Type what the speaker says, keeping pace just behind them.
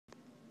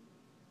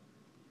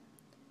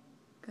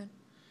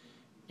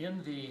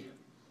In the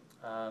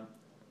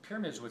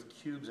Pyramids with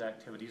Cubes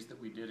activities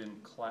that we did in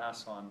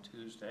class on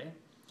Tuesday,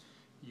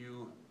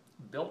 you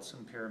built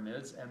some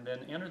pyramids and then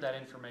entered that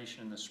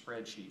information in the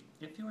spreadsheet.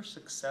 If you were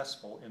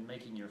successful in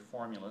making your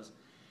formulas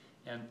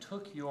and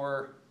took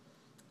your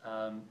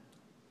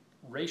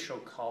ratio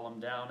column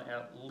down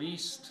at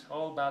least,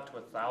 about to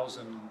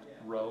 1,000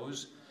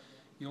 rows,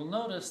 you'll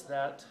notice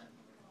that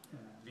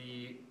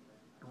the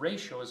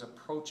ratio is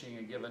approaching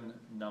a given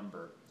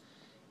number.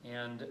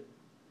 And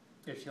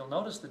if you'll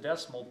notice the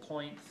decimal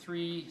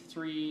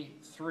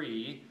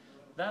 0.333,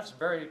 that's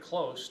very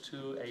close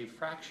to a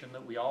fraction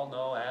that we all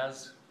know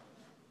as,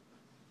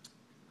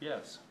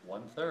 yes,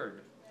 1/3.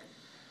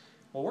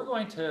 Well, we're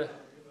going to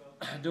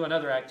do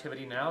another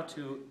activity now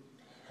to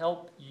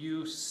help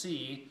you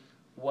see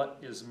what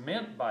is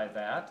meant by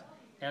that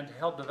and to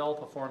help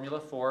develop a formula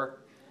for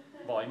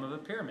volume of a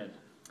pyramid.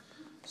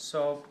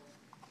 So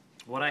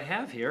what I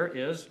have here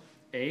is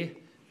a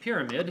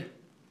pyramid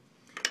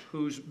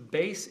whose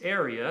base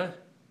area,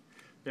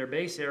 their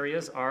base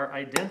areas are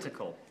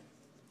identical.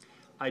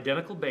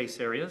 Identical base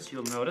areas.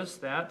 You'll notice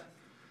that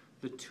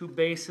the two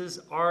bases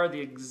are the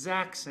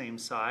exact same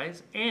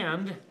size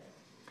and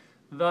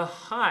the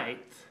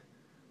height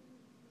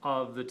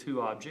of the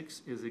two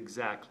objects is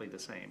exactly the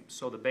same.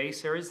 So the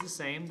base area is the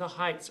same, the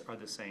heights are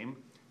the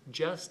same,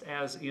 just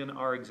as in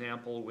our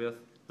example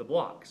with the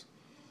blocks.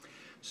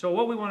 So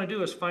what we want to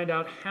do is find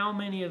out how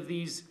many of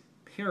these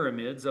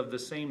pyramids of the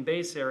same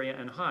base area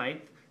and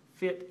height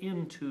fit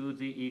into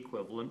the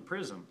equivalent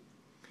prism.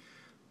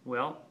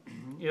 Well,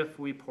 if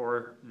we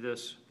pour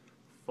this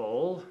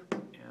full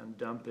and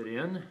dump it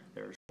in,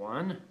 there's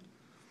one.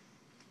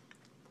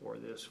 Pour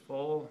this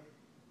full,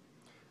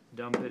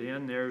 dump it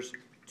in, there's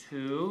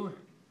two.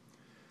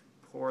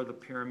 Pour the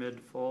pyramid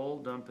full,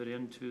 dump it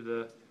into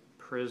the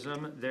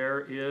prism, there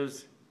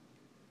is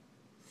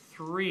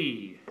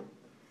three.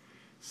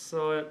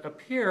 So it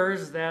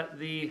appears that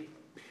the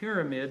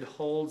pyramid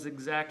holds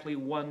exactly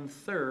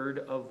 1/3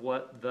 of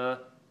what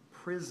the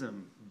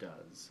prism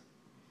does.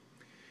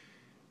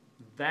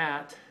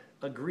 That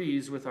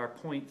agrees with our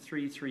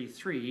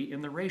 0.333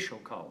 in the ratio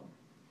column.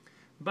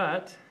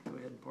 But, go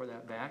ahead and pour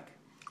that back,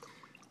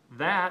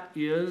 that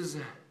is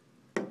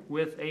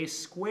with a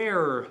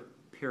square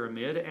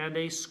pyramid and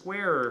a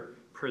square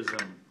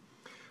prism.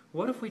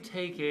 What if we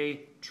take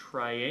a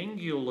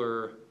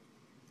triangular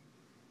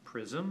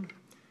prism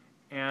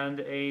and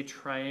a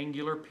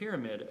triangular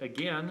pyramid?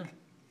 Again,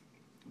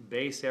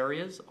 base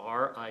areas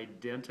are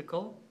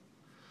identical.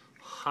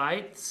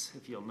 Heights,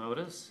 if you'll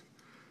notice,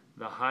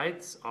 the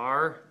heights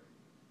are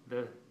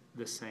the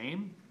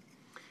same.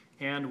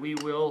 And we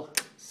will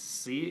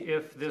see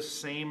if this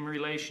same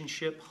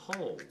relationship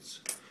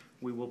holds.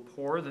 We will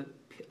pour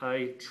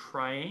a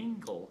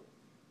triangle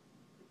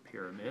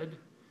pyramid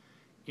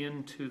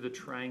into the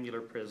triangular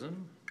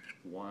prism.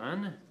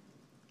 1,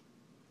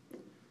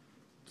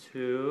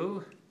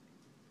 2,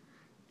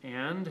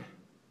 and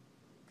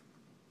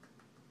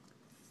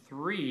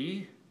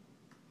 3.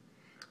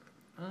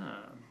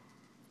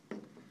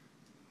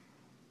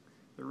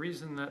 The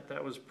reason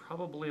that was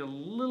probably a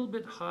little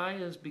bit high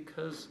is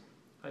because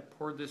I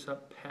poured this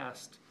up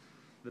past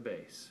the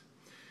base.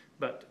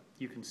 But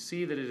you can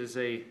see that it is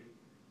a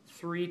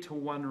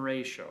 3-to-1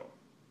 ratio.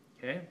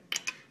 Okay?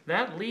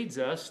 That leads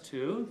us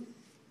to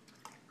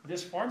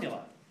this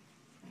formula.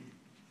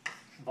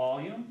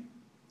 Volume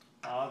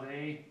of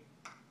a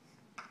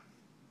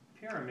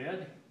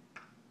pyramid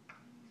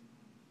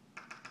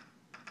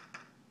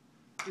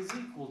is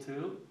equal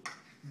to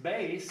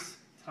base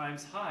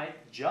times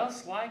height,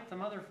 just like the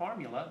mother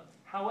formula.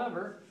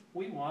 However,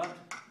 we want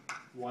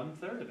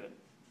 1/3 of it.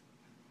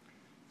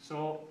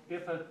 So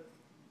if a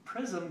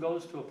prism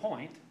goes to a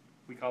point,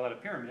 we call that a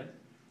pyramid,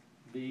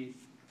 the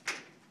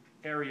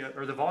area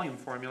or the volume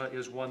formula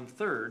is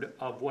 1/3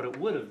 of what it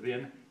would have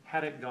been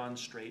had it gone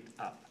straight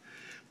up.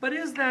 But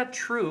is that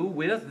true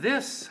with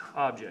this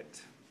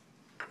object?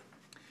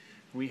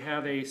 We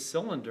have a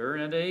cylinder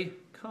and a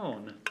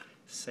cone.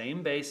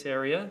 Same base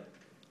area,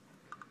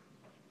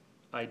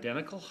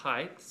 identical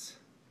heights.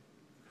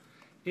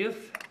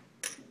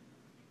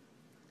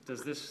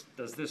 Does this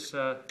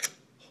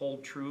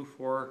hold true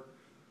for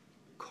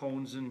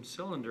cones and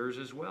cylinders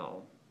as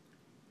well?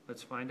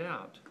 Let's find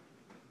out.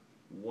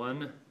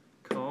 One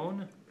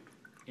cone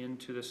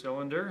into the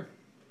cylinder,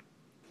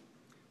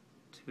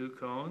 two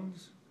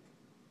cones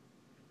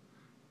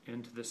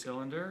into the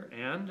cylinder,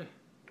 and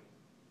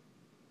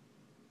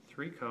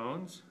three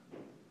cones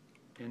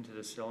into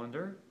the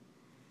cylinder.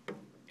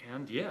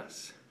 And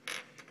yes,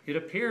 it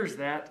appears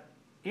that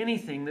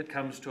anything that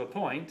comes to a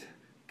point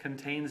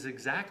contains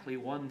exactly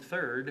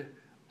 1/3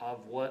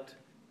 of what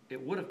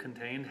it would have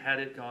contained had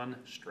it gone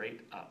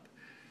straight up.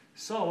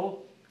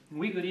 So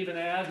we could even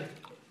add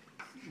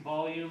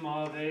volume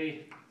of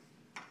a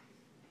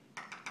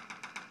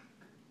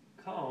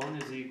cone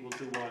is equal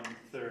to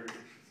 1/3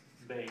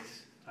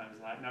 base times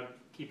height. Now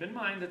keep in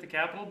mind that the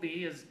capital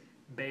B is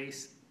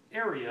base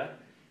area,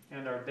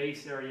 and our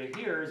base area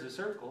here is a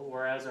circle,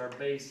 whereas our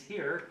base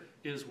here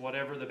is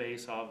whatever the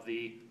base of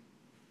the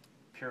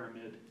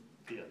pyramid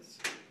Yes.